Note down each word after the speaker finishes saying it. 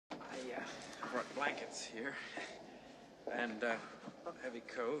hats here. And heavy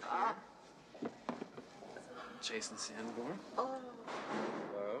coat here. Jason Sanborn. Oh.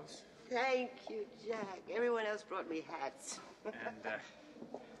 Gloves. Thank you, Jack. Everyone else brought me hats. And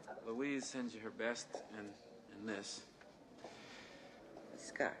Louise sends you her best and this.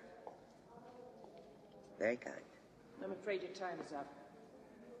 Scarf. Very kind. I'm afraid your time is up.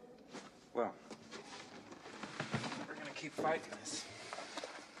 Well, we're gonna keep fighting this.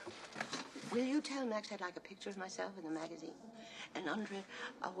 Will you tell Max I'd like a picture of myself in the magazine? And under it,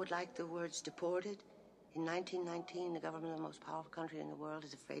 I would like the words deported. In 1919, the government of the most powerful country in the world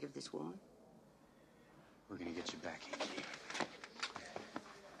is afraid of this woman. We're gonna get you back, Inky.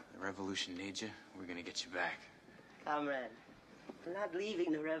 The revolution needs you. We're gonna get you back. Comrade, I'm not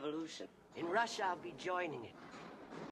leaving the revolution. In Russia, I'll be joining it.